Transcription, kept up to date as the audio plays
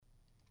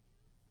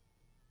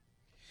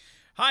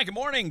Hi, good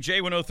morning,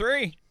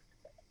 J103.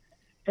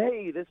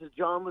 Hey, this is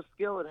John with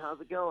Skillet.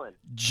 How's it going?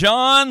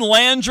 John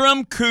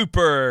Landrum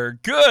Cooper.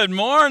 Good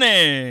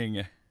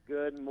morning.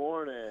 Good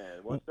morning.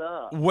 What's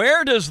up?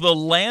 Where does the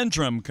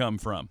Landrum come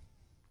from?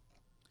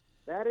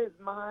 That is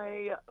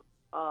my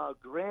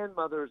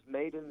grandmother's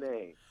maiden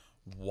name.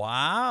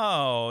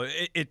 Wow.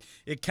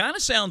 It kind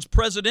of sounds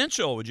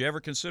presidential. Would you ever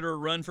consider a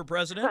run for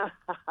president?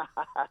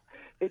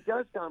 It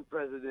does sound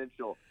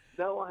presidential.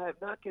 No, I have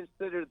not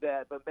considered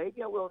that, but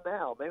maybe I will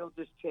now. Maybe I'll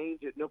just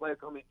change it. Nobody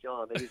call me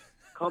John. They just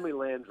call me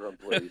Landrum,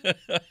 please.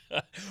 It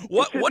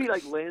should be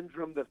like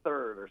Landrum the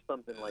Third or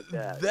something like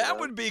that. That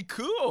would be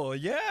cool,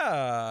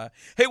 yeah.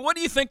 Hey, what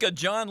do you think a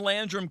John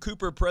Landrum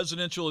Cooper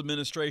presidential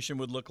administration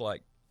would look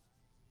like?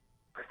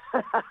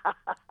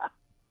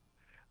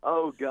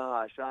 Oh,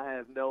 gosh, I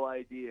have no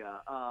idea.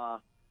 I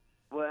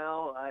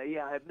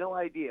have no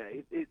idea.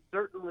 It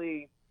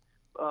certainly,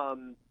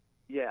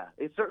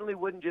 it certainly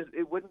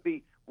wouldn't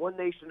be one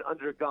nation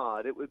under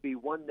God. It would be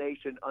one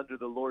nation under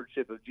the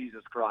lordship of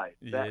Jesus Christ.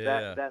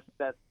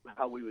 That's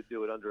how we would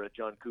do it under a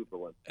John Cooper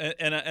one.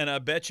 And I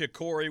bet you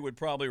Corey would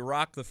probably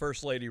rock the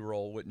First Lady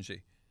role, wouldn't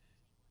she?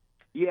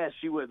 Yes,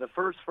 she would.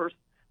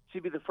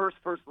 She'd be the first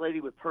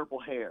lady with purple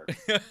hair.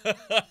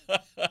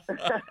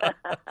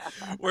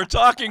 We're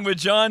talking with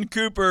John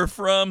Cooper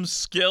from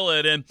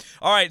Skillet. And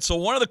all right, so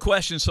one of the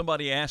questions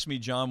somebody asked me,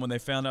 John, when they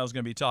found out I was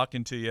going to be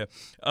talking to you,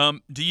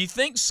 do you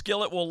think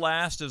Skillet will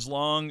last as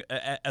long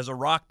as a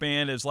rock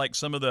band as like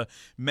some of the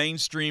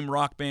mainstream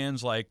rock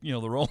bands like,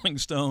 the Rolling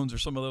Stones or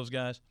some of those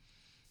guys?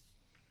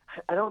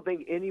 I don't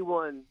think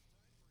anyone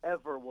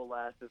ever will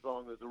last as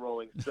long as the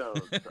Rolling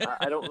Stones.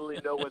 I don't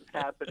really know what's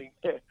happening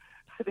there.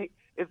 I think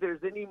if there's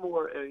any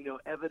more,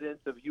 evidence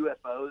of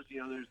UFOs,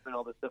 there's been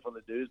all this stuff on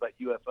the news about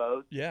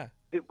UFOs. Yeah.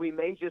 We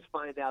may just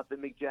find out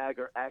that Mick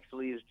Jagger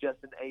actually is just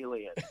an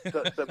alien.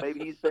 So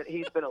maybe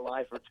he's been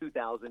alive for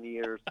 2,000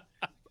 years.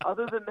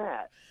 Other than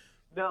that,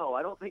 no,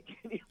 I don't think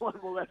anyone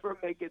will ever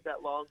make it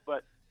that long.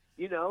 But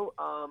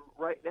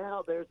right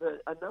now there's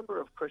a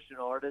number of Christian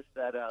artists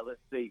that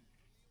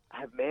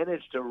have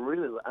managed to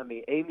really. I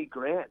mean, Amy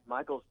Grant,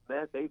 Michael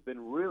Smith, they've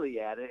been really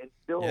at it and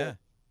still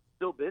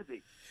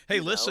busy. Hey,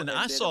 listen,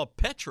 I saw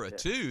Petra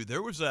too.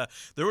 There was a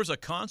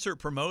concert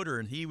promoter,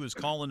 and he was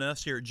calling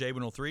us here at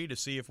J103 to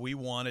see if we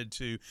wanted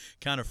to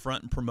kind of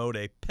front and promote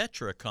a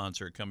Petra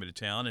concert coming to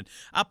town. And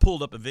I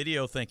pulled up a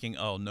video thinking,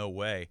 oh, no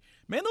way.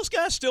 Man, those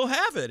guys still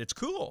have it. It's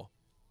cool.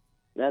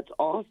 That's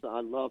awesome.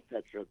 I love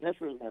Petra.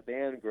 Petra was my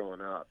band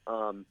growing up.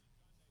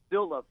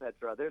 Still love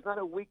Petra. There's not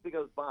a week that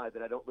goes by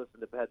that I don't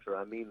listen to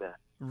Petra. I mean that.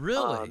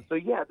 Really?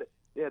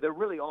 There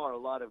really are a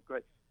lot of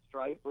great.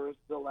 Stryper is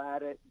still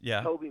at it.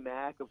 Yeah. Toby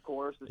Mac, of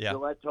course, is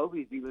still at it.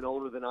 Toby's even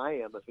older than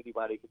I am, if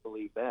anybody can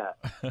believe that.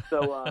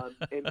 So,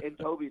 and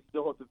Toby's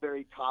still at the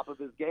very top of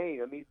his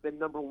game. I mean, he's been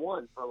number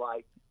one for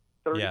like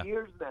 30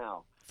 years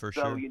now. For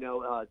sure.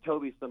 So,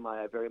 Toby's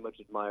somebody I very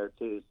much admire,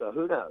 too. So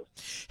who knows?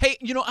 Hey,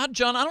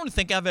 John, I don't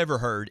think I've ever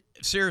heard,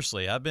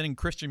 seriously, I've been in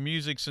Christian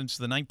music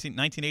since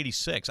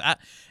 1986.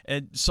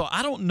 So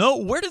I don't know.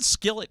 Where did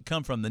Skillet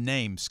come from, the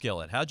name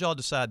Skillet? How'd y'all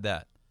decide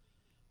that?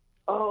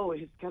 Oh,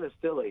 it's kind of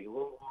silly.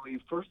 When we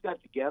first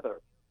got together,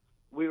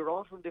 we were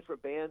all from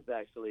different bands,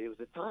 actually. It was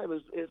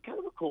kind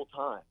of a cool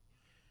time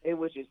in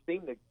which it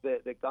seemed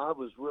that God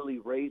was really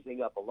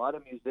raising up a lot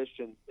of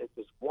musicians at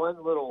this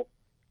one little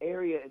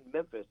area in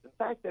Memphis. In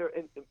fact,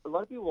 and a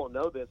lot of people won't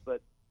know this,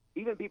 but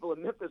even people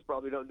in Memphis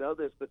probably don't know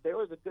this, but there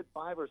was a good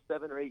 5 or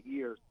 7 or 8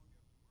 years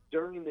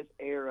during this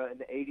era in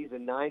the 80s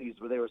and 90s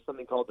where there was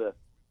something called the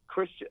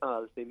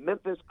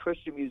Memphis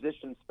Christian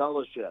Musicians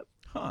Fellowship.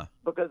 Huh.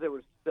 Because there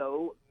were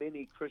so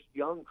many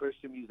young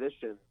Christian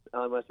musicians,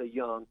 when I say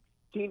young,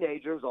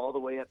 teenagers all the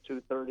way up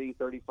to 30,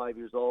 35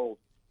 years old.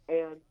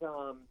 And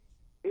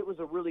it was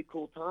a really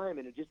cool time,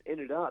 and it just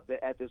ended up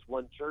that at this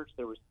one church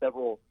there were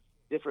several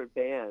different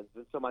bands.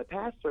 And so my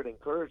pastor had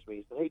encouraged me.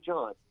 He said, hey,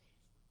 John,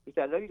 he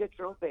said, I know you got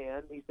your own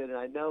band. He said, and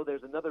I know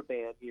there's another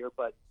band here,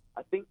 but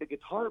I think the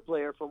guitar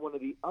player from one of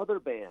the other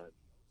bands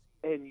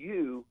and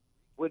you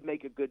would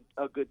make a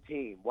good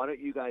team. Why don't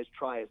you guys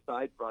try a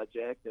side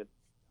project and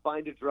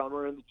find a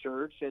drummer in the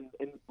church and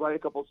write a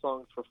couple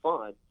songs for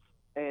fun.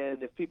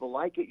 And if people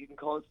like it, you can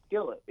call it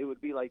Skillet. It would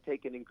be like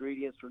taking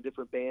ingredients from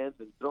different bands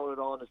and throwing it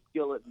on a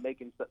skillet and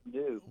making something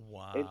new.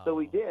 Wow. And so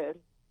we did,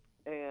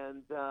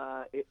 and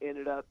it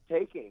ended up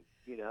taking,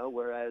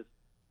 whereas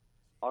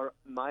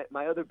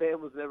my other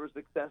band was never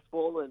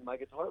successful and my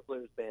guitar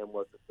player's band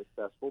wasn't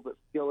successful, but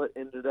Skillet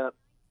ended up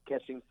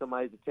catching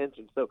somebody's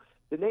attention. So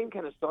the name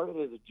kind of started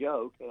as a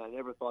joke, and I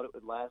never thought it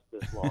would last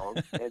this long,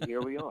 and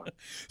here we are.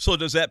 So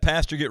does that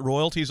pastor get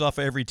royalties off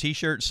of every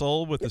T-shirt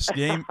sold with the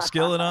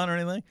Skillet on or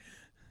anything?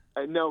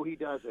 No, he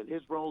doesn't.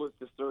 His role is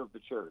to serve the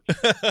church.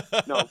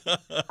 No.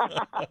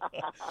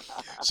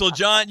 So,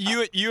 John,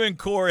 you and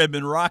Corey have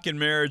been rocking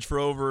marriage for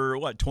over,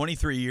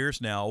 23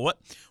 years now. What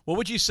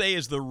would you say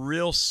is the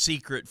real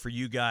secret for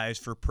you guys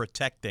for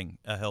protecting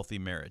a healthy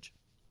marriage?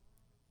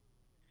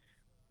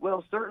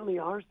 Well, certainly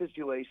our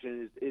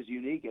situation is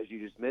unique, as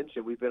you just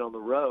mentioned. We've been on the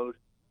road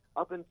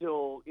up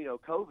until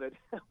COVID,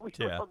 we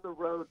were Yeah. on the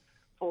road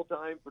full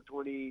time for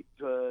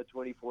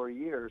 24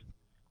 years,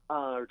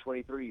 or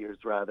 23 years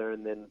rather,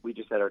 and then we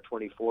just had our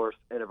 24th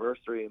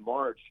anniversary in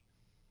March.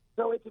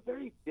 So it's a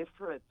very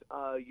different,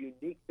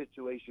 unique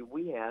situation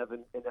we have,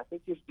 and I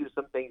think you should do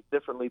some things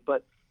differently.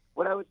 But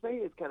what I would say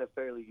is kind of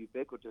fairly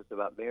ubiquitous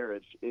about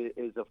marriage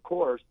is of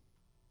course,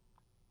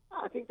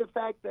 I think the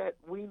fact that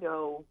we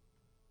know,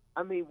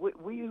 I mean,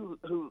 we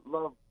who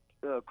love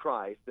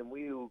Christ and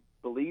we who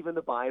believe in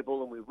the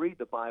Bible and we read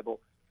the Bible,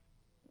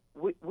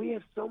 we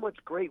have so much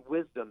great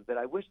wisdom that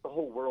I wish the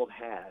whole world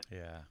had.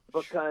 Yeah.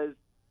 Because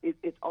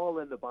it's all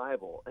in the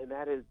Bible, and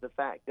that is the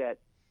fact that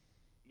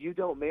you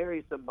don't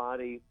marry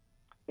somebody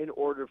in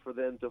order for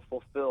them to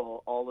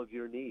fulfill all of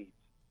your needs.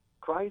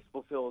 Christ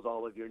fulfills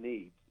all of your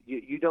needs.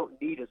 You don't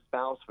need a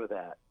spouse for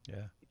that.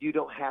 Yeah. You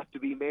don't have to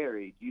be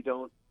married. You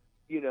don't,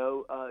 you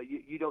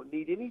don't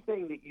need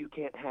anything that you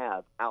can't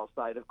have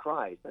outside of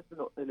Christ. That's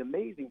an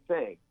amazing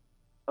thing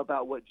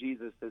about what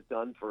Jesus has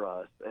done for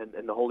us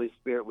and the Holy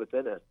Spirit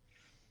within us.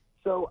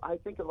 So I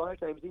think a lot of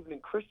times, even in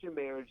Christian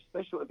marriage,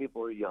 especially when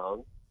people are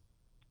young,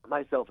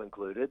 myself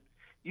included,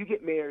 you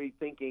get married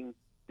thinking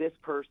this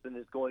person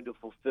is going to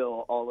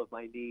fulfill all of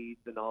my needs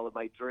and all of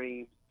my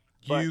dreams.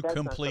 But You that's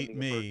complete not something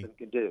me. a person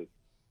can do.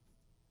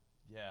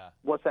 Yeah.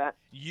 What's that?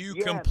 You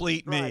Yes,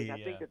 complete that's right. me. I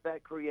Yeah. think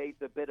that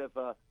creates a bit of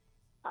a,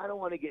 I don't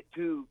want to get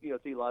too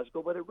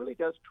theological, but it really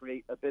does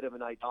create a bit of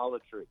an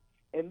idolatry.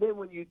 And then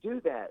when you do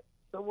that,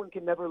 someone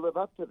can never live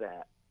up to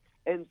that.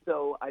 And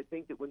so I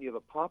think that when you have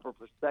a proper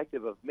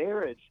perspective of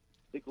marriage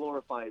that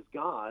glorifies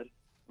God,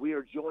 we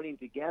are joining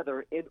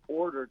together in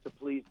order to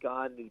please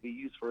God and to be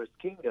used for his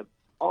kingdom.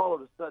 All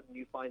of a sudden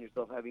you find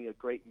yourself having a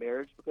great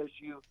marriage because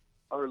you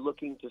are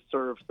looking to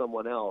serve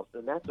someone else,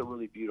 and that's a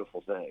really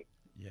beautiful thing.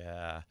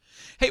 Yeah.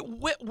 Hey,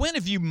 when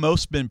have you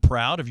most been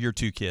proud of your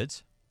two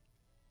kids?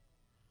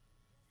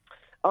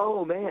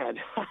 Oh, man.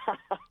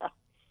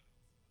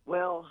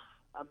 Well,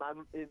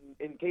 I'm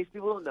in case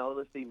people don't know,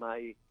 let's see,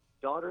 my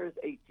daughter is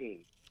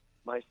 18.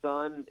 My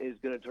son is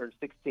going to turn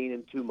 16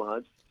 in 2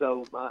 months,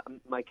 so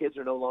my kids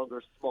are no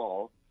longer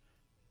small.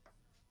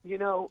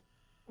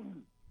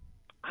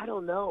 I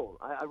don't know.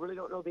 I really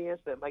don't know the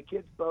answer to that. My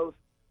kids both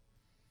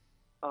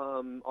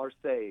are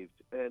saved,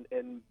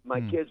 and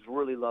my kids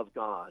really love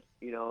God,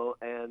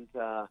 and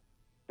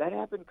that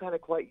happened kind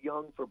of quite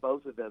young for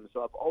both of them.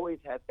 So I've always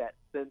had that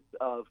sense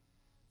of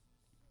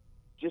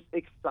just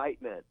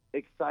excitement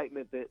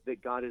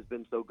that God has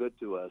been so good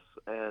to us.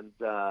 And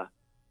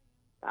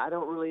I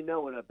don't really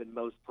know when I've been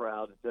most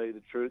proud, to tell you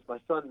the truth. My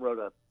son wrote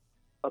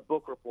a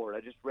book report.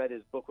 I just read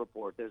his book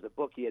report. There's a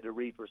book he had to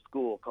read for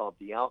school called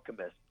The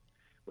Alchemist,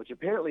 which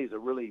apparently is a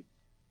really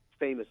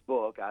famous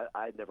book.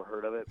 I'd never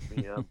heard of it,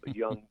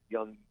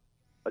 young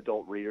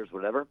adult readers,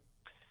 whatever.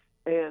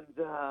 And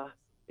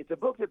it's a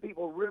book that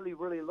people really,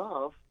 really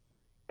love.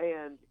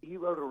 And he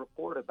wrote a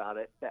report about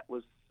it that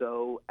was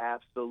so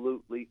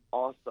absolutely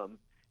awesome,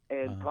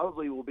 and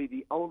probably will be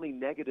the only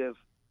negative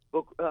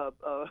book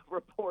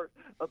report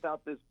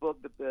about this book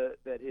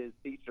that his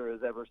teacher has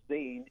ever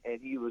seen.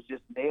 And he was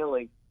just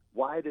nailing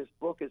why this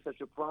book is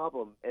such a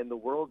problem and the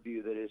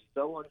worldview that is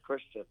so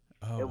unchristian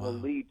and will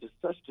lead to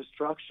such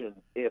destruction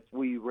if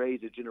we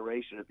raise a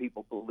generation of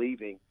people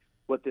believing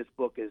what this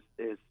book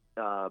is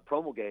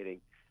promulgating.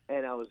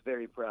 And I was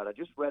very proud. I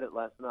just read it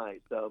last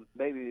night, so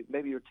maybe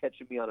you're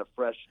catching me on a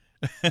fresh,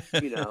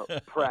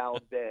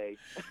 proud day.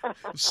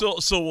 So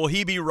will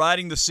he be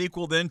writing the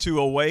sequel then to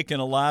Awake and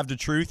Alive to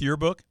Truth, your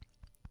book?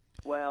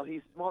 Well,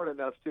 he's smart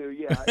enough to.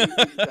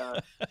 Yeah,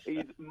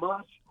 he's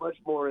much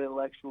more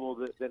intellectual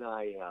than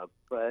I am,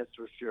 that's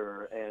for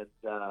sure. And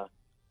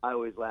I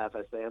always laugh.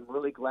 I say, I'm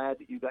really glad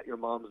that you got your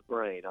mom's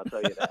brain. I'll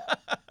tell you that.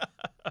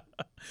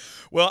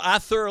 Well, I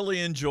thoroughly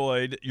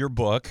enjoyed your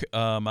book.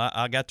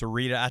 I got to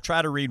read it. I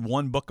try to read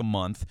one book a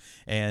month,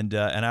 and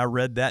I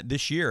read that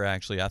this year,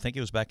 actually. I think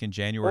it was back in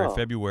January or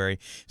February.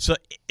 So,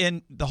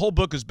 and the whole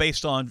book is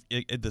based on,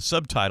 the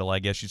subtitle, I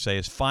guess you'd say,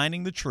 is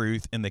Finding the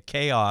Truth in the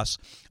Chaos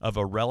of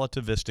a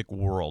Relativistic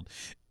World.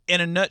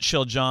 In a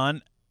nutshell,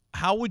 John,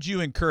 how would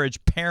you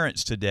encourage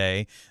parents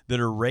today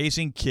that are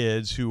raising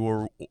kids who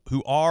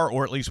are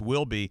or at least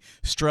will be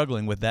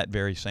struggling with that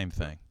very same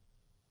thing?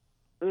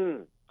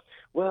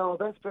 Well,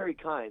 that's very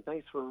kind.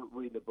 Thanks for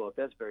reading the book.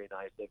 That's very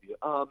nice of you.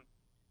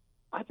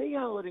 I think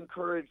I would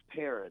encourage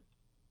parents.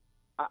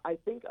 I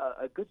think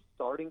a good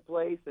starting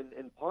place,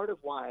 and part of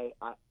why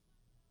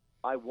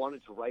I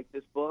wanted to write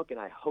this book, and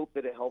I hope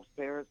that it helps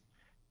parents,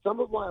 some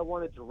of why I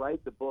wanted to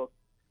write the book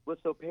was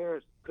so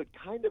parents could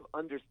kind of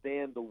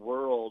understand the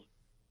world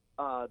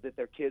that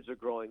their kids are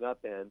growing up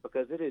in,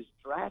 because it is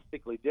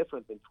drastically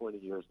different than 20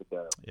 years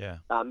ago. Yeah.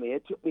 I mean,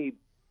 it took me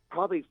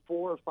probably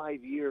 4 or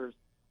 5 years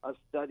of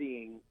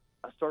studying.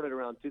 I started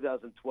around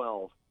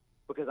 2012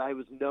 because I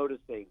was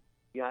noticing,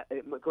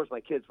 of course my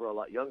kids were a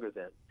lot younger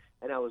then,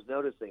 and I was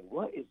noticing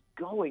what is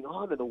going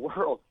on in the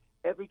world.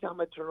 Every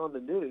time I turn on the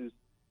news,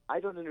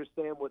 I don't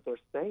understand what they're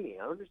saying.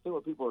 I don't understand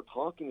what people are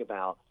talking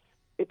about.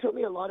 It took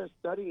me a lot of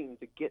studying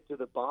to get to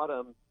the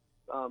bottom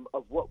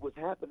of what was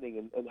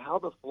happening and how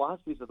the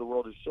philosophies of the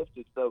world have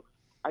shifted. So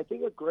I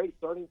think a great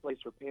starting place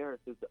for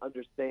parents is to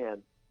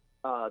understand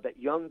that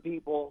young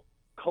people,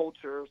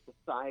 culture,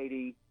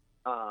 society,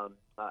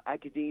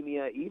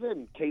 academia,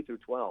 even K through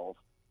 12,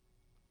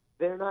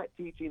 they're not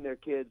teaching their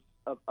kids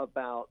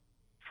about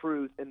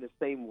truth in the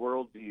same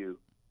worldview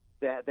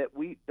that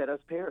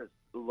us parents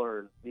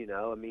learn.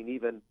 I mean,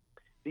 even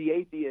the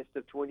atheist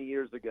of 20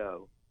 years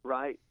ago,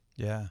 right?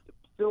 Yeah.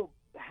 Still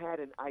had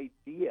an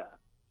idea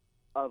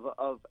of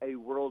a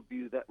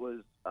worldview that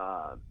was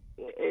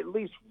at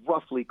least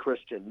roughly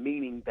Christian,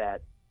 meaning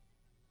that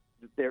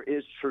there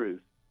is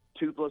truth.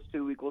 2 +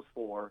 2 =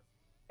 4,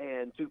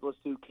 and 2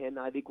 + 2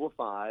 cannot equal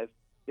 5.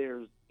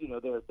 There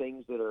are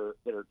things that are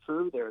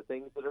true, there are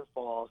things that are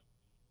false,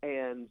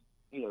 and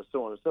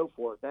so on and so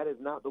forth. That is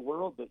not the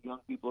world that young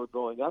people are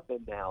growing up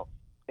in now.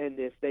 And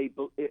if that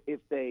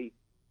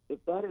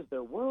is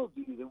their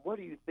worldview, then what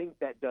do you think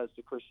that does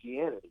to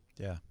Christianity?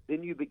 Yeah.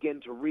 Then you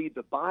begin to read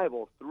the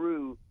Bible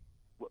through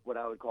what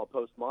I would call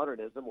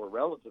postmodernism or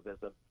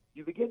relativism.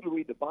 You begin to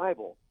read the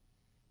Bible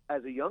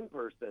as a young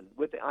person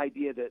with the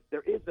idea that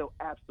there is no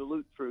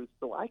absolute truth,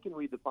 so I can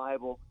read the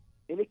Bible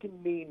and it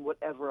can mean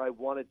whatever I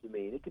want it to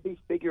mean. It could be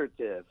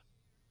figurative.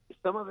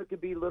 Some of it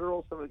could be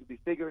literal, some of it could be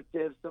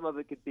figurative, some of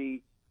it could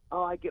be,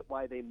 oh, I get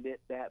why they meant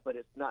that, but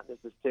it's not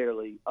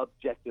necessarily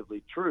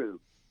objectively true.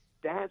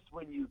 That's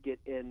when you get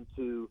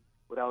into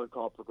what I would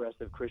call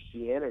progressive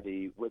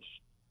Christianity, which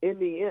in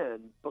the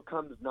end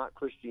becomes not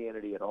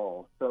Christianity at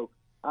all. So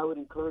I would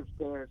encourage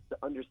parents to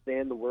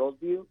understand the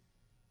worldview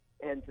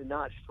and to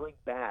not shrink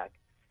back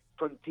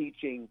from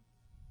teaching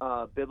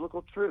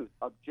biblical truth,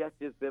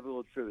 objective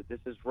biblical truth.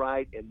 This is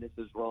right and this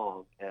is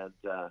wrong, and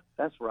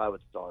that's where I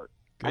would start.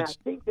 And I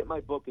think that my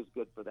book is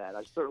good for that.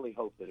 I certainly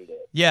hope that it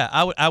is. Yeah,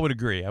 I would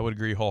agree. I would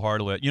agree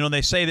wholeheartedly.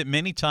 They say that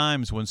many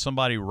times when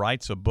somebody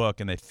writes a book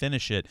and they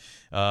finish it,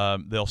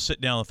 they'll sit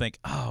down and think,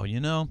 oh,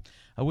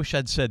 I wish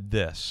I'd said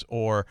this,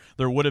 or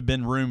there would have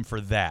been room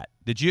for that.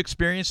 Did you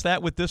experience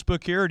that with this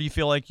book here, or do you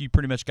feel like you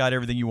pretty much got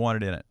everything you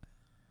wanted in it?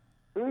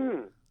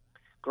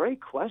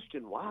 Great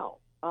question. Wow.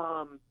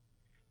 I'm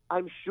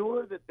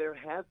sure that there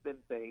have been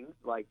things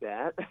like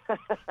that.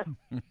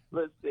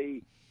 Let's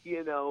see.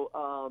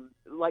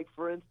 Like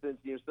for instance,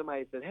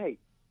 somebody said, "Hey,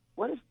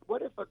 what if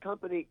a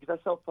company?" Because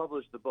I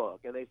self-published the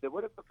book, and they said,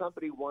 "What if a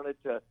company wanted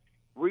to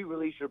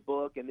re-release your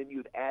book, and then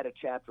you'd add a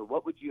chapter?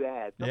 What would you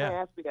add?" Somebody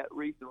asked me that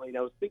recently, and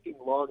I was thinking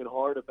long and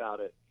hard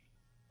about it.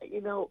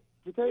 To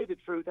tell you the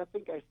truth, I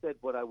think I said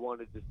what I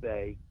wanted to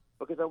say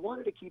because I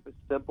wanted to keep it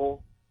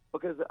simple.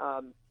 Because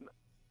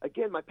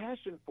again, my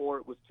passion for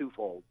it was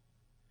twofold.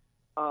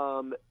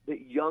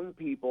 That young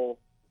people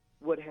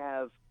would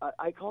have.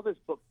 I call this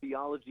book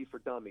Theology for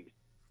Dummies,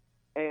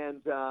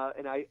 and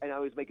I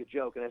always make a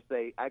joke, and I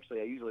say, actually,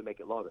 I usually make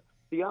it longer.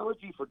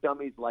 Theology for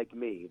dummies like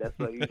me. That's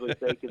what I usually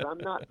say, because I'm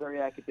not very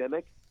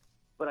academic,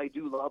 but I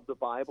do love the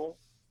Bible.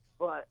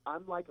 But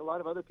I'm like a lot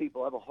of other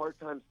people. I have a hard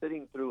time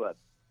sitting through a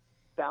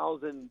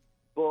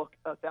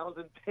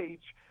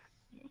 1,000-page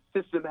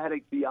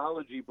systematic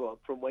theology book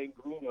from Wayne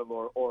Grudem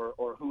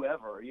or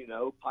whoever,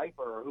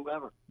 Piper or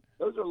whoever.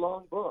 Those are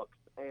long books,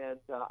 and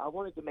I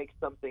wanted to make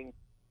something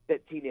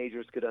that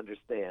teenagers could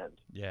understand.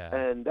 Yeah.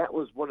 And that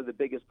was one of the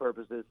biggest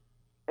purposes.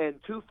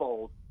 And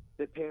twofold,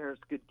 that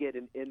parents could get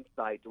an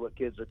insight to what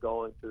kids are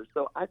going through.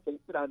 So I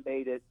think that I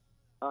made it.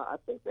 I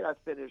think that I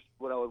finished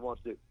what I would want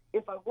to do.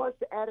 If I was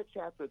to add a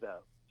chapter,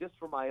 though, just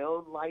for my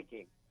own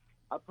liking,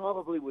 I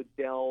probably would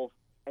delve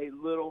a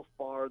little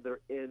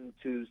farther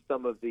into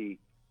some of the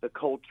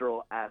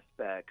cultural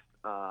aspects.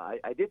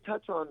 I did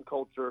touch on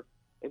culture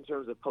in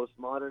terms of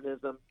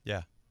postmodernism.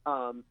 Yeah.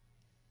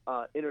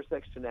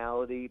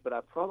 Intersectionality, but I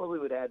probably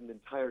would add an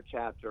entire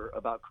chapter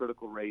about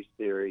critical race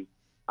theory.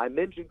 I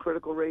mentioned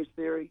critical race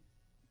theory,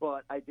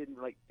 but I didn't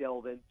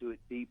delve into it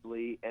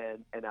deeply,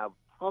 and I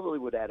probably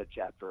would add a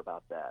chapter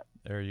about that.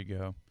 There you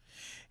go.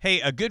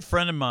 Hey, a good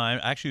friend of mine,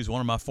 actually, was one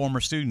of my former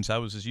students. I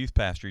was his youth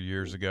pastor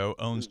years ago.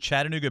 Owns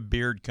Chattanooga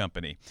Beard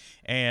Company,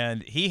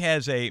 and he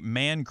has a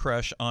man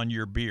crush on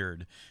your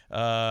beard.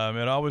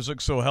 It always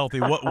looks so healthy.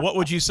 What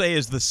would you say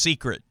is the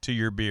secret to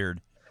your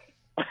beard?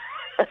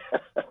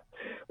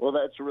 Well,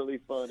 that's really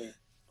funny.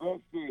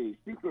 Let's see.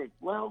 Secrets.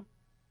 Well,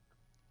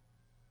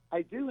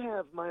 I do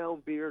have my own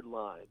beard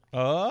line.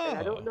 Oh. And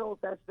I don't know if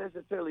that's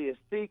necessarily a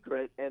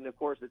secret. And, of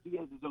course, if he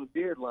has his own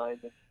beard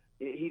line,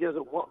 he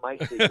doesn't want my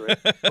secret.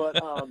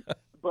 But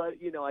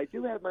I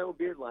do have my own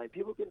beard line.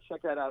 People can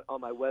check that out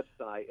on my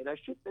website. And I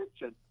should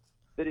mention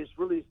that it's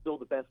really still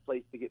the best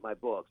place to get my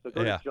book. So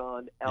go to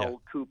John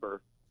L.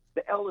 Cooper.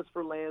 The L is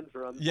for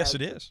Landrum. Yes,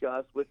 it is.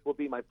 Discussed, which will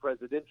be my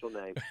presidential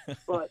name.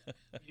 But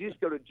you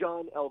just go to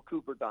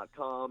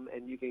johnlcooper.com,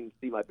 and you can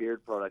see my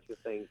beard products and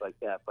things like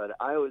that. But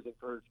I always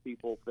encourage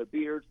people, their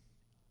beards,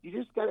 you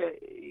just got to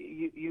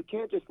you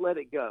can't just let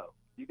it go.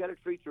 You got to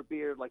treat your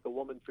beard like a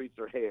woman treats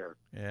her hair.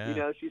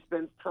 Yeah. She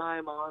spends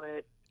time on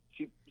it.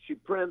 She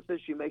primps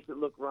it. She makes it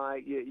look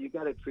right. You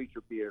got to treat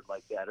your beard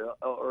like that,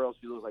 or else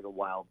you look like a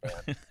wild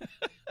man.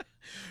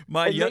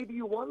 Maybe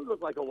you want to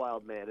look like a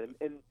wild man,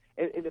 and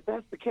And if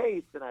that's the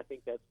case, then I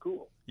think that's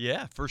cool.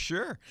 Yeah, for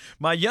sure.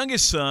 My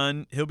youngest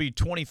son, he'll be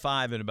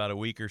 25 in about a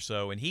week or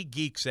so, and he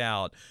geeks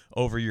out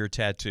over your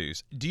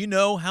tattoos. Do you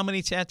know how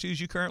many tattoos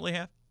you currently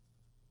have?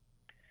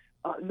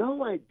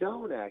 No, I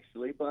don't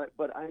actually, but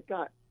I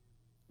got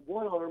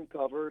one arm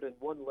covered and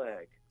one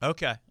leg.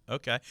 Okay.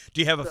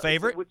 Do you have a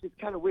favorite? Which is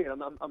kind of weird.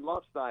 I'm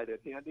lopsided.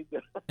 I need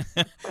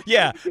to.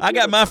 Yeah, I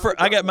got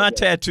my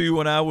tattoo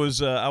when I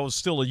was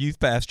still a youth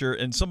pastor,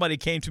 and somebody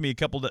came to me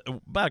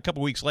about a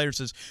couple weeks later and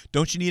says,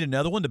 "Don't you need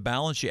another one to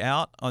balance you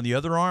out on the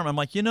other arm?" I'm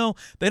like, they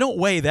don't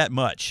weigh that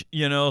much,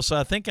 so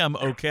I think I'm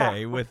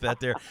okay with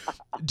that. There.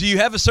 Do you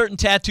have a certain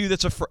tattoo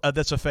that's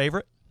a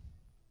favorite?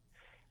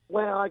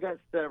 Well, I got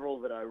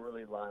several that I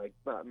really like.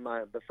 But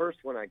the first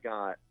one I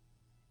got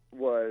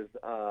was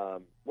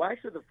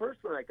actually the first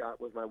one I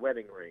got was my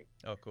wedding ring.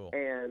 Oh, cool.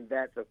 And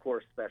that's of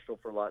course special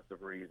for lots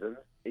of reasons.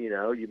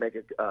 You make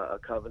a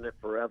covenant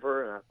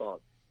forever, and I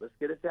thought, let's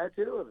get a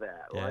tattoo of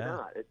that. Yeah. Why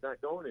not? It's not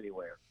going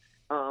anywhere.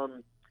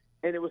 And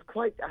it was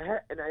quite.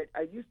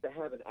 I used to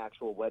have an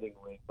actual wedding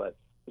ring, but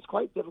it's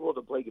quite difficult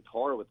to play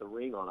guitar with the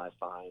ring on. I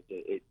find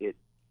it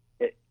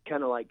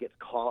kind of like gets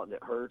caught and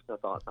it hurts. I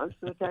thought, I'm just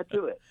going to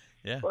tattoo it.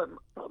 Yeah. But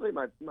probably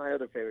my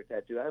other favorite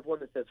tattoo, I have one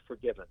that says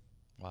 "Forgiven."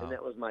 Wow. And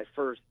that was my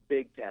first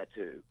big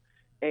tattoo.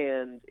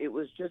 And it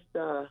was just,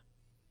 I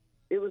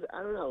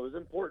don't know, it was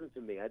important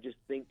to me. I just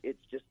think it's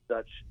just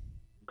such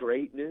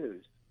great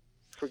news.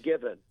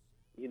 Forgiven,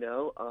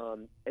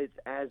 it's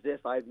as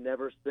if I've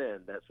never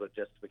sinned. That's what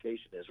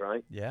justification is,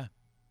 right? Yeah.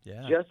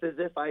 Just as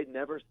if I'd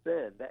never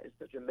sinned. That is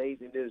such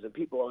amazing news. And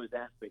people always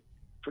ask me,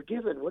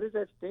 forgiven, what does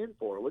that stand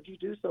for? What did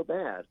you do so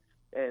bad?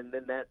 And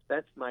then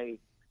that's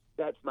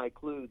my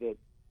clue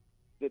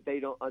that they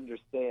don't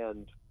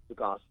understand the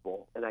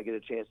gospel, and I get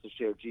a chance to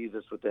share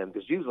Jesus with them,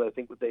 because usually I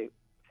think they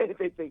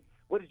think,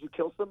 what, did you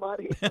kill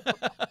somebody?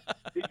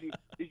 did you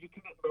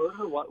commit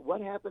murder?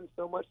 What happened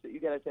so much that you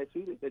got a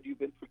tattoo that said you've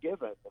been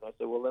forgiven? And I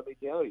said, well, let me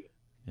tell you.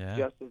 Yeah.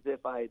 Just as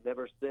if I had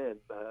never sinned.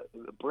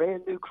 A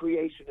brand new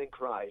creation in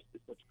Christ.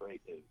 It's such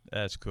great news.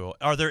 That's cool.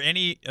 Are there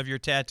any of your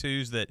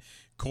tattoos that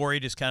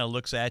Corey just kind of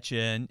looks at you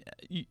and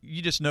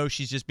you just know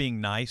she's just being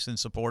nice and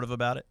supportive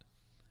about it?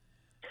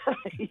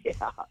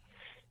 Yeah.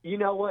 You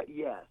know what?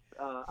 Yes.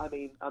 I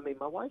mean,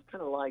 my wife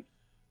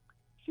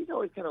she's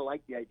always kind of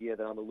liked the idea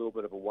that I'm a little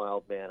bit of a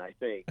wild man, I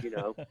think,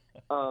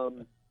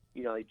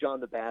 like John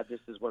the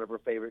Baptist is one of her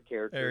favorite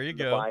characters in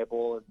the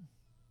Bible. And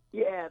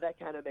yeah, that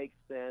kind of makes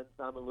sense.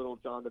 I'm a little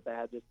John the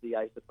Baptist-y,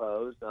 I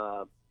suppose,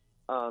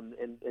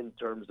 in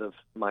terms of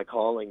my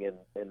calling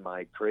and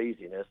my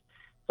craziness.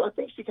 So I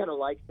think she kind of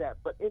likes that.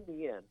 But in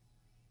the end,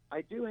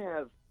 I do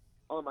have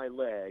on my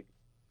leg,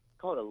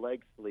 call it a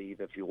leg sleeve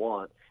if you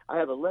want, I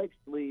have a leg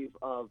sleeve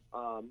of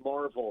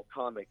Marvel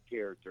comic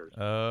characters.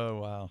 Oh,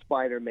 wow.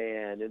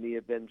 Spider-Man and the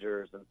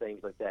Avengers and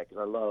things like that,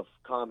 because I love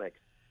comics.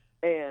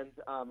 And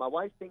my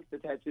wife thinks the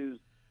tattoos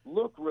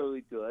look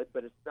really good,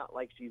 but it's not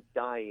like she's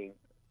dying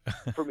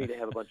for me to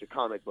have a bunch of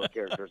comic book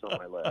characters on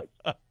my legs.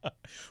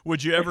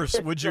 Would you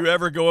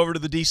ever go over to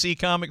the DC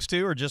comics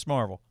too, or just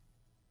Marvel?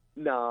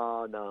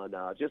 No.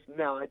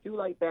 I do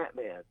like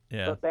Batman.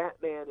 Yeah. But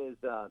Batman is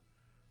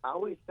I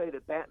always say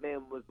that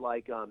Batman was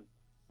like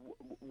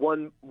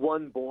one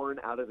born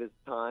out of his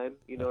time.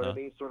 You know what I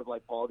mean? Sort of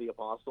like Paul the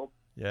Apostle.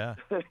 Yeah.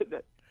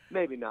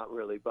 Maybe not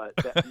really, but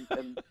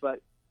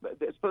but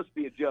it's supposed to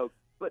be a joke.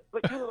 But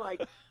kind of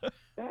like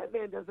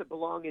Batman doesn't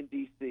belong in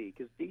DC,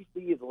 because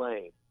DC is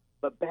lame.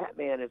 But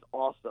Batman is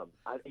awesome.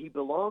 He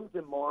belongs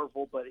in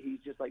Marvel, but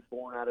he's just like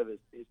born out of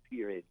his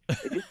period.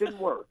 It just didn't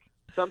work.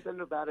 Something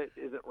about it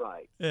isn't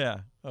right. Yeah.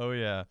 Oh,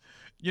 yeah.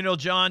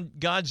 John,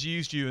 God's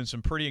used you in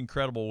some pretty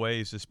incredible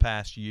ways this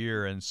past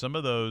year, and some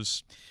of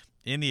those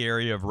in the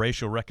area of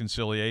racial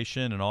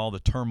reconciliation and all the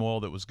turmoil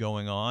that was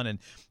going on. And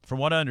from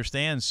what I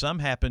understand, some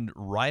happened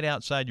right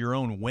outside your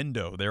own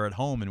window there at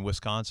home in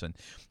Wisconsin.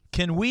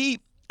 Can we,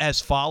 as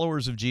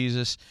followers of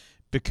Jesus,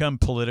 become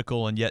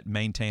political and yet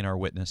maintain our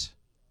witness?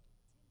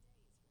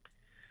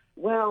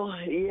 Well,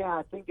 yeah,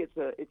 I think it's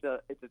a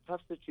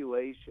tough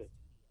situation.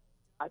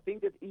 I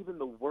think that even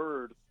the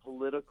word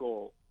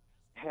political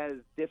has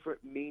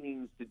different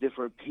meanings to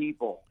different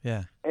people.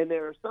 Yeah. And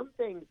there are some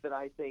things that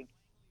I think,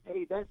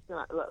 hey, that's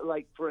not,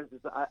 like, for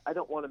instance, I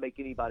don't want to make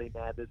anybody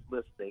mad that's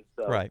listening.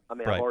 So, right. I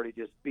mean, right. I've already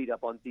just beat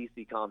up on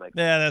DC Comics.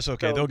 Yeah, that's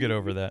okay. So they'll get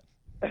over that.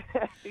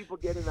 People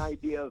get an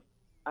idea of,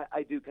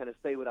 I do kind of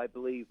say what I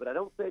believe, but I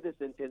don't say this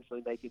to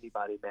intentionally make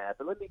anybody mad.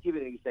 But let me give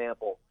you an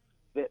example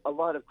that a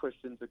lot of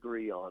Christians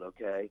agree on,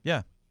 okay?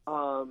 Yeah.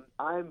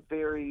 I'm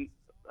very,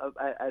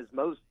 as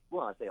most,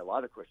 well, I say a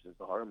lot of Christians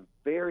are, I'm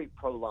very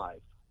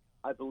pro-life.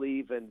 I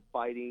believe in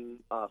fighting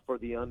for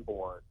the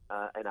unborn,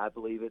 and I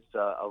believe it's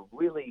a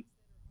really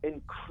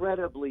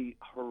incredibly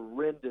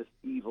horrendous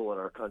evil in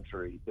our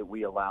country that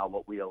we allow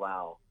what we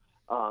allow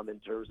in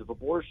terms of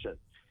abortion.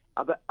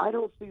 But I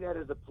don't see that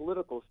as a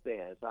political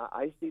stance.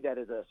 I see that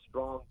as a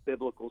strong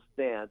biblical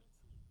stance,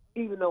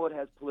 even though it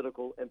has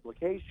political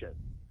implications.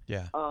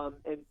 Yeah.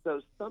 And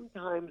so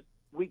sometimes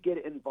we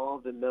get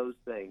involved in those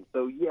things.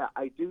 So, yeah,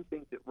 I do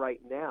think that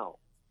right now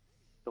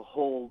the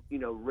whole,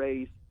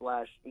 race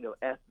slash,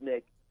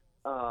 ethnic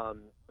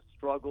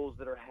struggles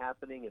that are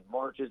happening and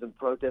marches and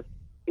protests.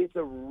 It's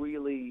a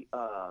really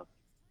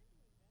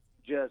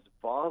just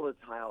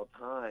volatile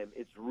time.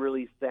 It's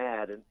really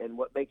sad. And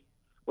what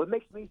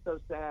makes me so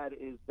sad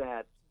is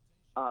that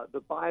the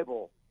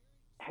Bible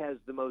has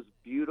the most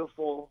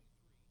beautiful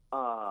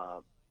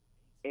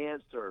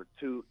answer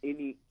to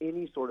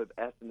any sort of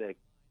ethnic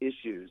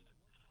issues,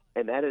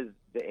 and that is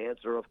the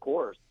answer, of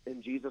course,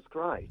 in Jesus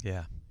Christ.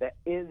 Yeah. That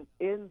in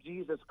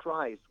Jesus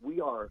Christ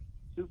we are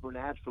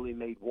supernaturally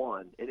made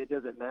one, and it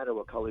doesn't matter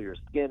what color your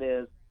skin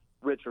is,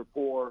 rich or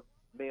poor,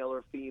 male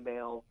or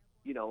female,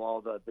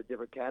 all the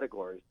different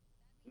categories.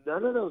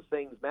 None of those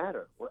things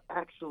matter. We're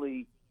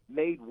actually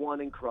made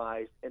one in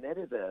Christ, and that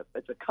is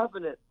it's a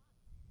covenant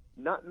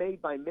not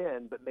made by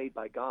men, but made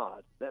by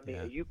God. That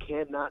means you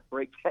cannot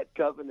break that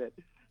covenant.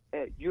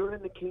 You're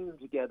in the kingdom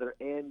together,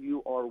 and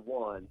you are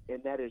one,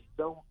 and that is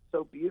so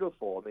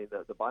beautiful. I mean,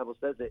 the Bible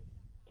says that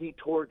he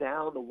tore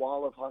down the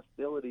wall of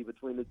hostility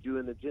between the Jew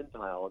and the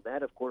Gentile, and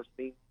that, of course,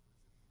 means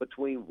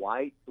between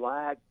white,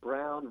 black,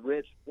 brown,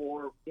 rich,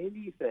 poor,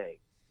 anything.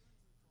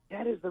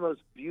 That is the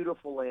most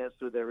beautiful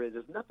answer there is.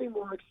 There's nothing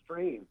more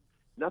extreme,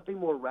 nothing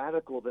more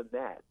radical than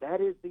that.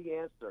 That is the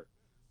answer.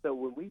 So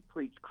when we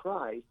preach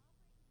Christ,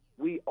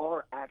 we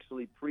are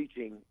actually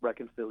preaching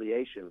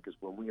reconciliation, because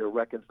when we are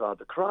reconciled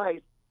to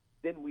Christ,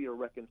 then we are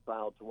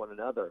reconciled to one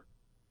another.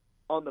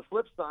 On the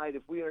flip side,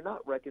 if we are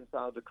not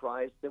reconciled to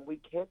Christ, then we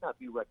cannot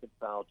be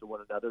reconciled to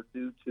one another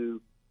due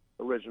to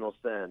original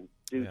sin,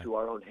 due to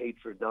our own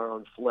hatred and our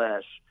own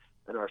flesh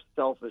and our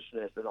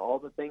selfishness and all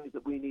the things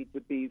that we need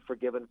to be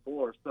forgiven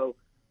for. So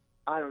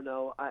I don't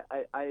know.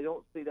 I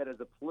don't see that as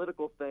a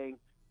political thing,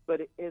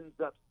 but it ends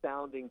up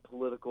sounding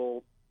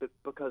political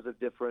because of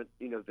different,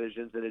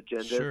 visions and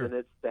agendas, Sure. and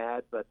it's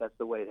sad, but that's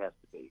the way it has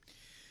to be.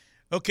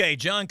 Okay,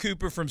 John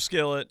Cooper from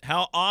Skillet,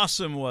 how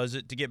awesome was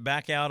it to get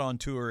back out on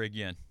tour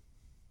again?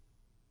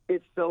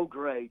 It's so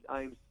great.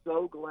 I'm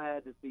so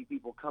glad to see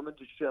people coming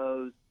to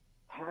shows,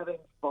 having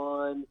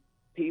fun.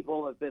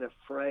 People have been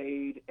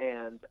afraid,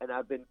 and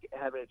I've been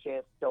having a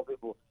chance to tell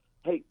people,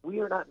 hey, we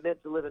are not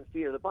meant to live in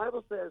fear. The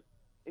Bible says,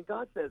 and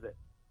God says it,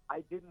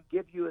 I didn't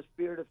give you a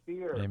spirit of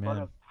fear, Amen. but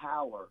of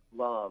power,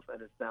 love,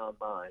 and a sound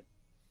mind.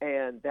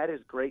 And that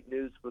is great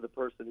news for the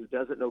person who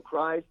doesn't know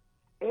Christ,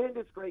 and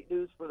it's great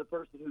news for the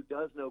person who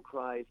does know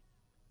Christ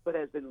but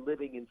has been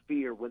living in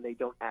fear when they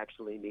don't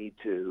actually need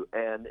to.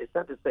 And it's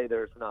not to say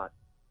there's not,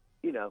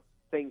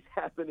 things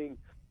happening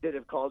that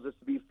have caused us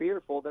to be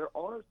fearful. There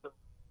are some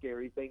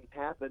scary things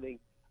happening,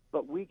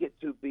 but we get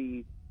to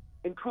be,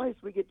 in Christ,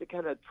 we get to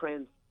kind of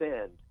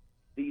transcend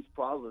these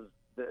problems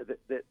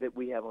that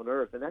we have on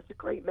earth. And that's a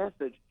great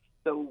message.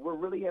 So we're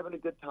really having a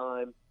good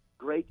time.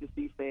 Great to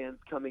see fans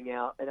coming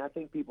out. And I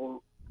think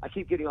I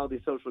keep getting all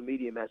these social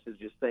media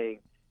messages saying,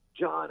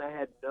 John, I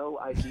had no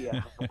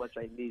idea how much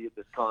I needed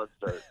this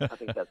concert. I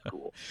think that's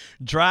cool.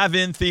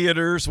 Drive-in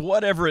theaters,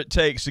 whatever it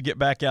takes to get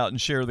back out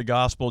and share the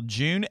gospel.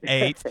 June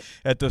 8th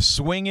at the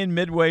Swingin'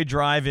 Midway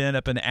Drive-In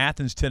up in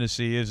Athens,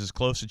 Tennessee, is as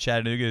close to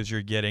Chattanooga as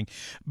you're getting.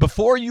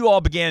 Before you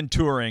all began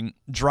touring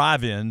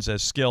drive-ins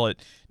as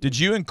Skillet, did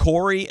you and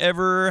Corey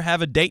ever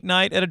have a date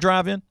night at a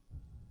drive-in?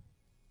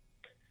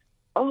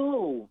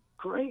 Oh,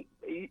 great.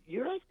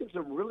 You're asking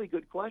some really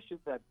good questions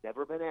that I've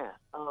never been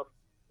asked.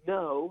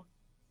 No.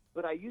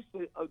 But I used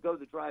to go to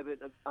the drive-in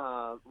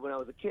when I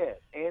was a kid,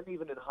 and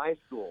even in high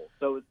school.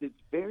 So it's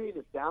very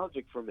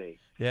nostalgic for me.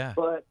 Yeah.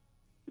 But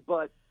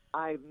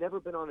I've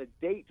never been on a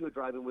date to a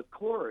drive-in with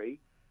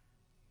Corey,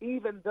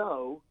 even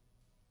though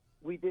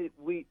we did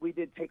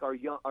take our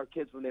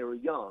kids when they were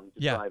young to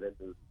drive-in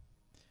movies.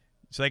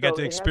 So they got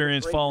to it has a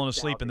experience great falling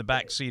asleep in the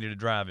nostalgic back seat at a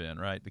drive-in,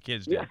 right? The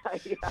kids did.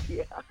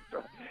 Yeah.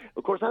 Right.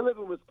 Of course, I live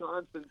in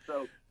Wisconsin,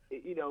 so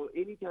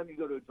anytime you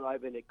go to a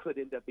drive-in, it could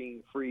end up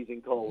being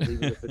freezing cold,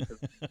 even if it's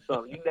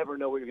summer. You never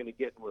know what you're going to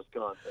get in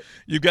Wisconsin.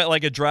 You've got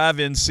like a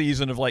drive-in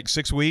season of like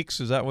 6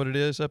 weeks. Is that what it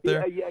is up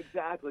there? Yeah,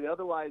 exactly.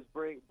 Otherwise,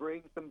 bring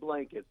some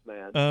blankets,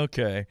 man.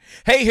 Okay.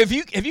 Hey, have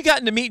you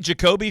gotten to meet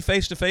Jacoby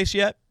face to face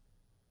yet?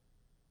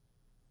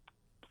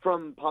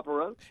 From Papa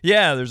Roach?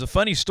 Yeah, there's a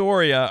funny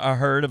story I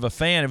heard of a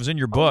fan. It was in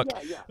your book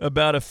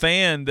about a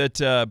fan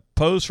that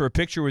posed for a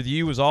picture with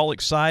you, was all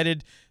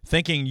excited,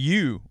 thinking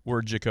you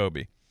were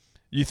Jacoby.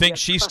 You think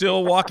she's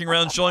still walking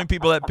around showing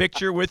people that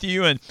picture with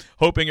you and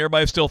hoping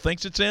everybody still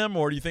thinks it's him,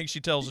 or do you think she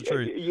tells the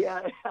truth?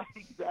 Yeah,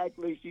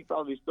 exactly. She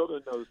probably still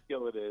doesn't know who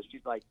Skillet is.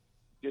 She's like,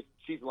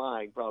 she's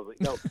lying probably.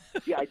 No,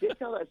 yeah, I did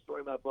tell that story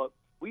in my book.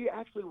 We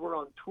actually were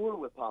on tour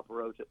with Papa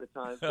Roach at the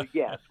time, so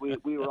yes, we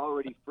were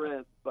already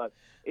friends, but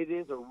it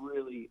is a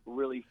really,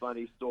 really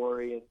funny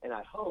story, and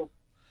I hope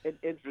an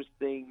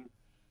interesting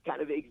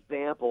kind of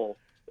example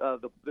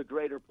of the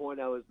greater point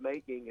I was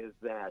making is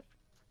that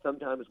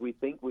sometimes we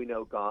think we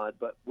know God,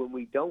 but when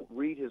we don't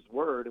read his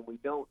word and we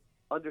don't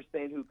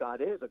understand who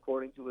God is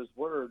according to his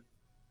word,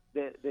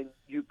 then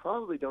you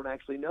probably don't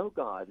actually know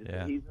God.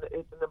 Yeah.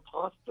 It's an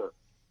imposter.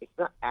 It's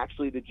not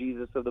actually the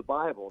Jesus of the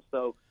Bible.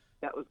 So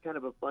that was kind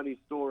of a funny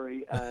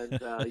story. And,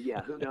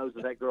 who knows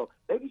if that girl,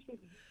 maybe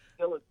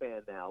Skillet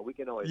fan now. We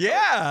can always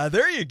Yeah,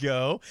 there you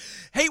go.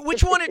 Hey,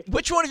 which one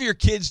of your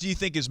kids do you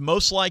think is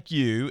most like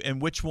you,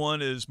 and which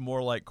one is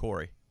more like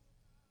Corey?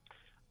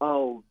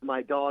 Oh,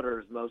 my daughter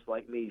is most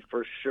like me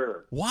for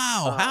sure.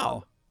 Wow,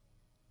 how?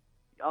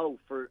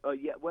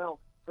 Well,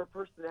 her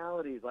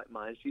personality is like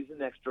mine. She's an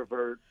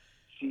extrovert.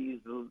 She's,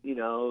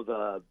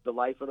 the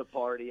life of the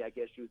party, I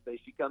guess you would say.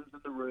 She comes in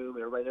the room,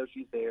 and everybody knows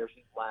she's there.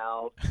 She's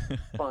loud,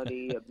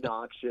 funny,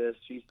 obnoxious.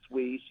 She's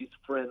sweet. She's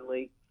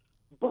friendly.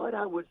 But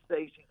I would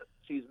say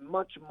she's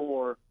much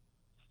more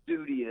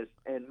studious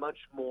and much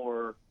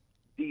more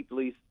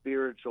deeply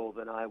spiritual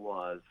than I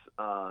was,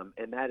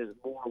 and that is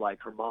more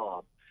like her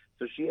mom.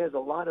 So she has a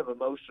lot of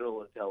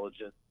emotional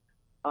intelligence,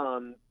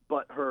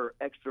 but her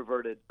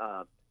extroverted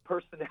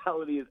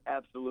personality is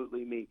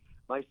absolutely me.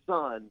 My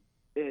son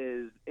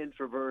is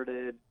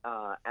introverted,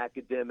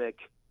 academic,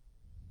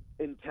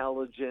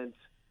 intelligent,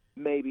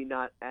 maybe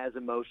not as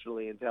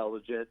emotionally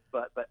intelligent,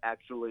 but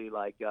actually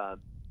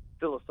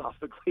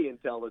philosophically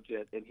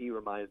intelligent, and he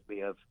reminds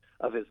me of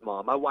his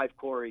mom. My wife,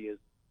 Corey, is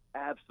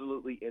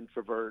absolutely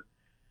introvert,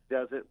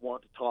 doesn't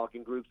want to talk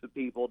in groups of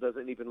people,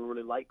 doesn't even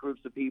really like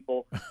groups of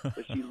people,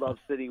 but she loves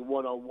sitting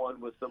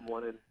one-on-one with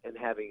someone and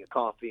having a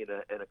coffee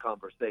and a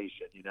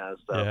conversation, So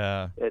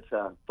yeah. It's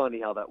funny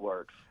how that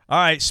works. All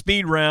right,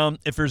 speed round.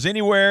 If there's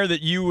anywhere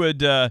that you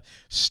would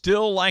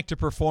still like to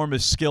perform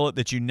as Skillet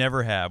that you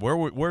never have,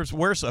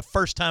 where's a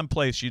first-time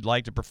place you'd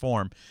like to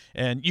perform?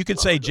 And you can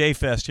say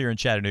J-Fest here in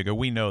Chattanooga.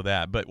 We know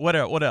that. But what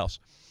else?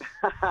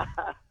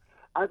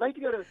 I'd like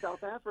to go to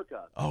South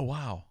Africa. Oh,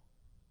 wow.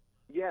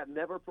 Yeah,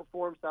 never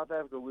performed South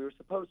Africa. We were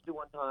supposed to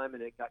one time,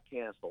 and it got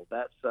canceled.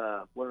 That's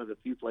one of the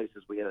few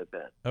places we haven't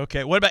been.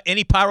 Okay. What about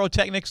any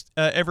pyrotechnics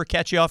ever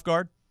catch you off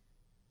guard?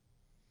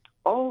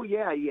 Oh,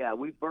 yeah.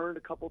 We burned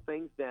a couple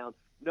things down.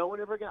 No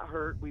one ever got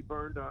hurt. We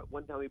burned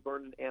one time. We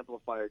burned an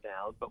amplifier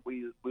down, but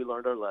we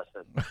learned our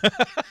lesson.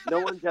 No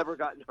one's ever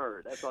gotten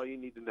hurt. That's all you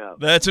need to know.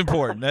 That's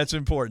important. That's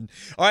important.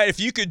 All right, if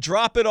you could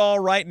drop it all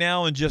right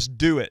now and just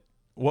do it,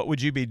 what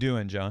would you be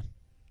doing, John?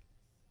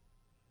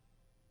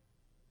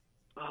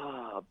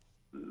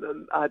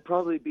 I'd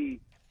probably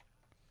be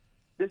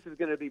 – this is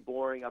going to be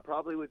boring. I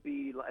probably would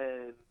be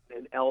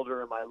an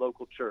elder in my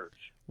local church.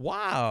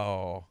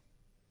 Wow.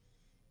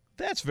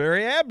 That's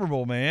very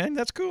admirable, man.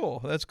 That's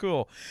cool. That's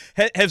cool.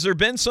 Has there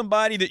been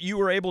somebody that you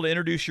were able to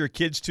introduce your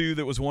kids to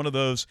that was one of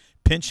those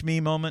pinch me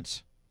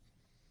moments?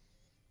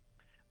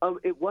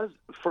 It was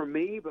for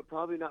me, but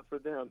probably not for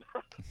them.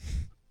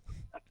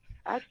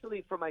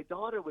 Actually, for my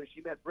daughter, when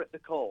she met Britt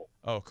Nicole.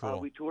 Oh, cool.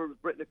 We toured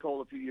with Britt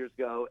Nicole a few years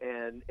ago,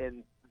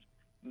 and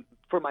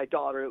for my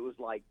daughter, it was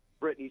like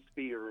Britney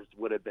Spears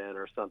would have been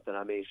or something.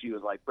 I mean, she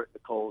was like Britt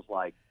Nicole's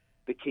like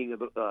the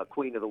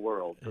queen of the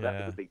world. So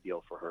that was a big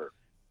deal for her.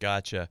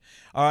 Gotcha.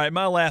 All right,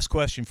 my last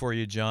question for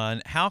you,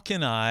 John. How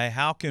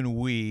can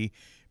we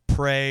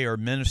pray or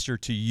minister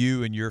to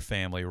you and your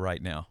family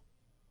right now?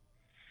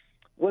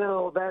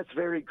 Well, that's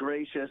very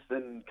gracious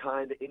and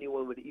kind that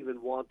anyone would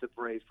even want to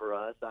pray for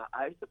us.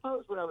 I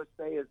suppose what I would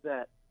say is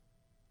that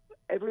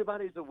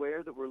everybody's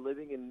aware that we're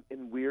living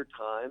in weird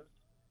times,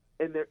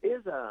 and there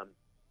is,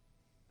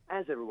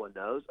 as everyone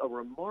knows, a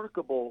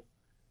remarkable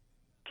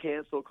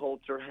cancel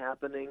culture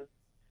happening.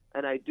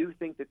 And I do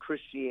think that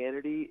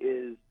Christianity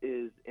is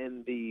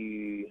in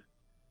the,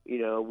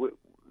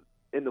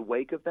 in the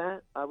wake of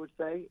that, I would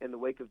say, in the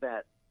wake of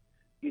that,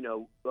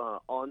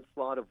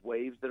 onslaught of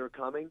waves that are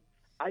coming.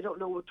 I don't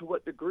know to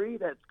what degree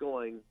that's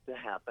going to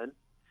happen,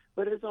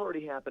 but it's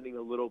already happening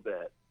a little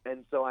bit.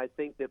 And so I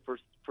think that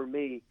for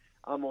me,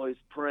 I'm always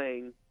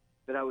praying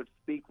that I would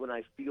speak when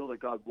I feel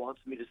that God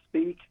wants me to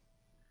speak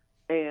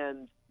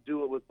and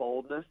do it with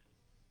boldness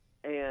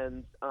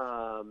and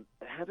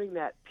having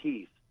that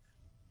peace.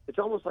 It's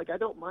almost like I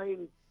don't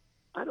mind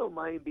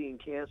being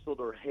canceled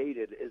or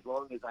hated as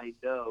long as I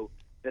know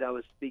that I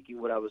was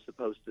speaking what I was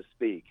supposed to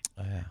speak.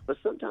 Oh, yeah. But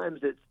sometimes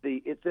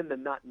it's in the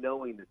not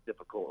knowing that's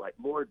difficult. Like,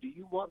 Lord, do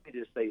you want me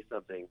to say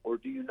something or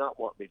do you not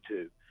want me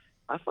to?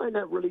 I find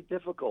that really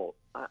difficult.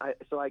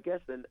 So I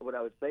guess then what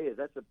I would say is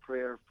that's a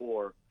prayer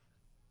for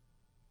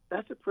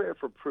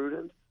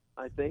prudence,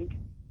 I think.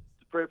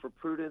 It's a prayer for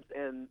prudence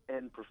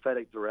and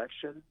prophetic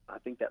direction. I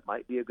think that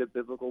might be a good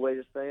biblical way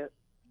to say it.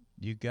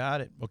 You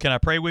got it. Well, can I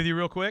pray with you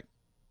real quick?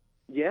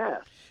 Yeah.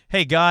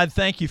 Hey, God,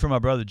 thank you for my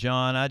brother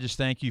John. I just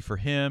thank you for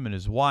him and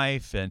his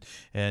wife and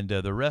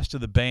the rest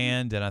of the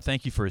band, and I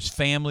thank you for his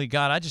family.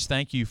 God, I just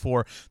thank you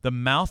for the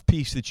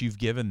mouthpiece that you've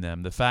given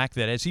them, the fact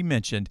that, as he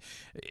mentioned,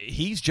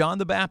 he's John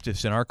the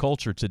Baptist in our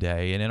culture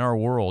today and in our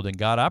world. And,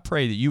 God, I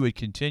pray that you would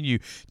continue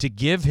to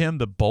give him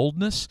the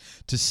boldness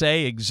to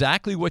say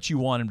exactly what you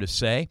want him to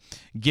say,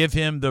 give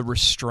him the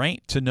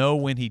restraint to know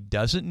when he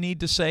doesn't need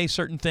to say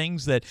certain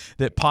things that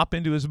pop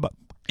into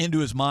into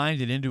his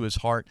mind and into his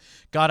heart.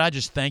 God, I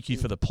just thank you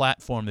for the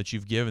platform that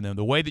you've given them,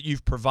 the way that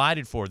you've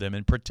provided for them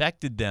and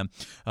protected them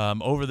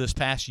over this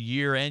past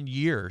year and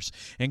years.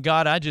 And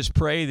God, I just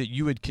pray that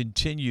you would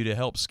continue to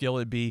help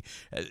Skillet be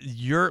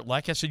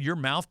like I said, your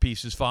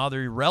mouthpieces,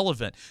 Father,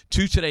 relevant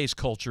to today's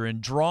culture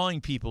and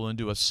drawing people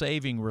into a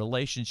saving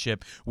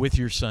relationship with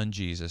your Son,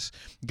 Jesus.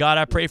 God,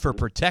 I pray for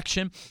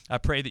protection. I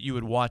pray that you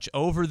would watch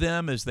over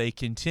them as they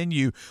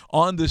continue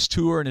on this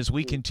tour and as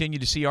we continue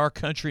to see our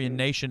country and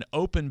nation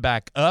open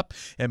back up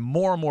and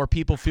more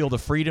people feel the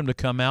freedom to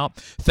come out.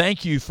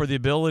 Thank you for the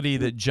ability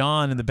that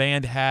John and the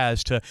band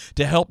has to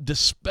help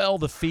dispel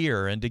the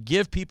fear and to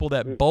give people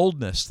that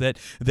boldness that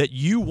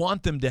you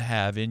want them to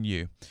have in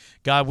you.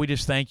 God, we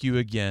just thank you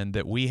again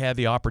that we have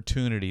the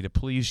opportunity to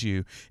please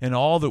you in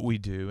all that we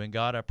do. And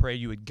God, I pray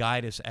you would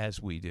guide us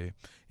as we do.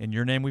 In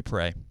your name we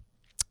pray.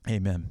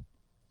 Amen.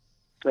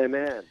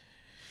 Amen.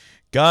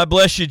 God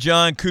bless you,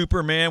 John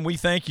Cooper, man. We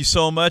thank you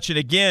so much. And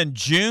again,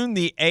 June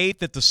the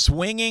 8th at the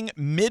Swinging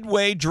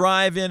Midway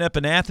Drive-In up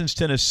in Athens,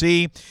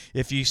 Tennessee.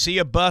 If you see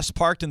a bus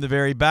parked in the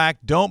very back,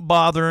 don't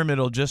bother them.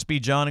 It'll just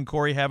be John and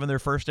Corey having their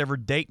first ever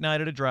date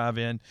night at a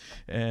drive-in.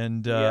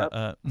 And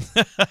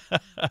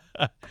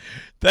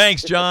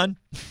thanks, John.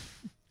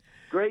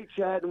 Great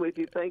chatting with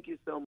you. Thank you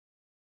so much.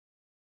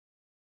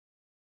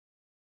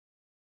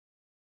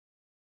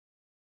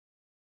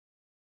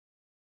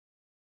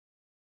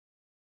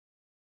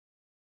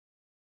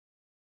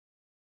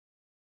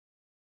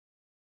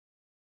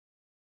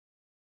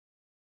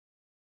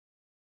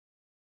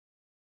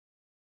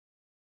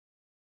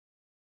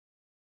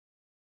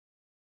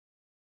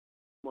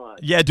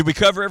 Yeah, did we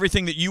cover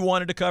everything that you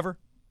wanted to cover?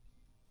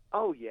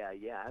 Oh, yeah,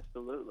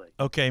 absolutely.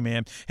 Okay,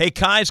 man. Hey,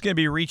 Kai's going to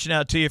be reaching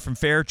out to you from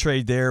Fair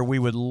Trade there. We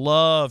would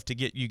love to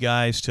get you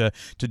guys to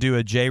do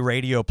a J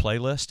Radio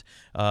playlist.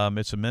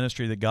 It's a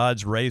ministry that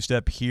God's raised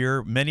up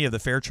here. Many of the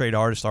Fair Trade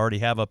artists already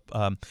have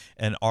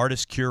an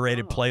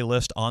artist-curated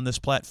playlist on this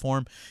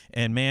platform.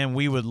 And, man,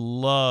 we would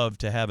love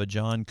to have a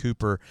John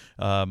Cooper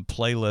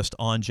playlist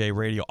on J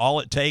Radio. All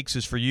it takes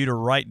is for you to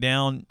write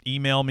down,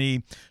 email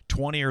me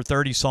 20 or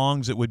 30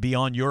 songs that would be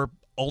on your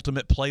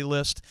ultimate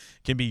playlist.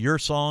 Can be your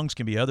songs,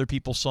 can be other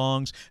people's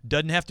songs.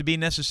 Doesn't have to be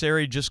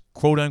necessary just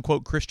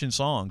quote-unquote Christian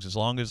songs, as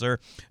long as there are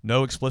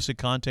no explicit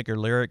content or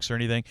lyrics or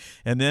anything.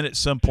 And then at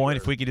some point,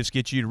 if we could just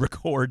get you to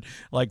record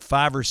like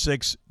 5 or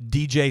 6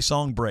 DJ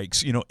song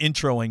breaks,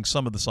 introing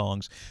some of the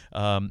songs,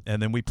 and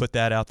then we put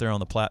that out there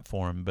on the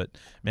platform. But,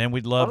 man,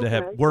 we'd love to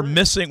have – we're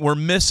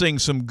missing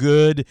some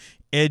good,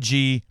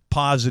 edgy,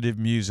 positive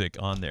music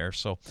on there.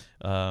 So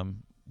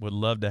would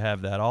love to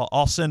have that.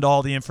 I'll send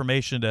all the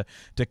information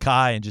to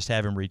Kai and just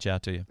have him reach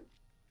out to you.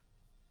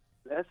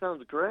 That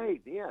sounds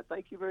great. Yeah,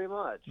 thank you very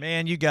much.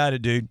 Man, you got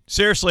it, dude.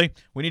 Seriously,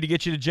 we need to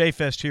get you to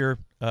J-Fest here.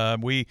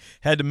 We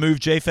had to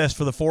move J-Fest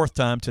for the 4th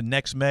time to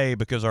next May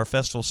because our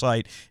festival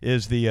site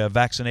is the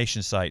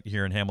vaccination site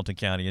here in Hamilton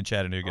County in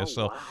Chattanooga.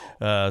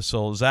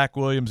 So Zach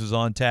Williams is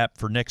on tap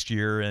for next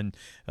year, and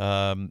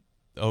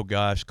oh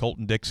gosh,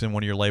 Colton Dixon,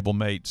 one of your label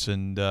mates,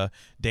 and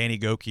Danny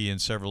Goki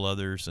and several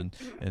others, and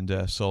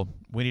so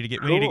we need to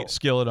get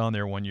Skillet on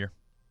there one year.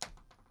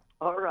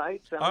 All right,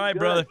 sounds all right, good.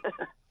 brother.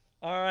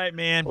 All right,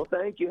 man. Well,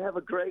 thank you. Have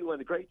a great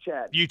one. A great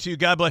chat. You too.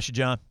 God bless you,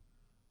 John.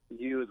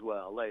 You as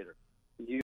well. Later.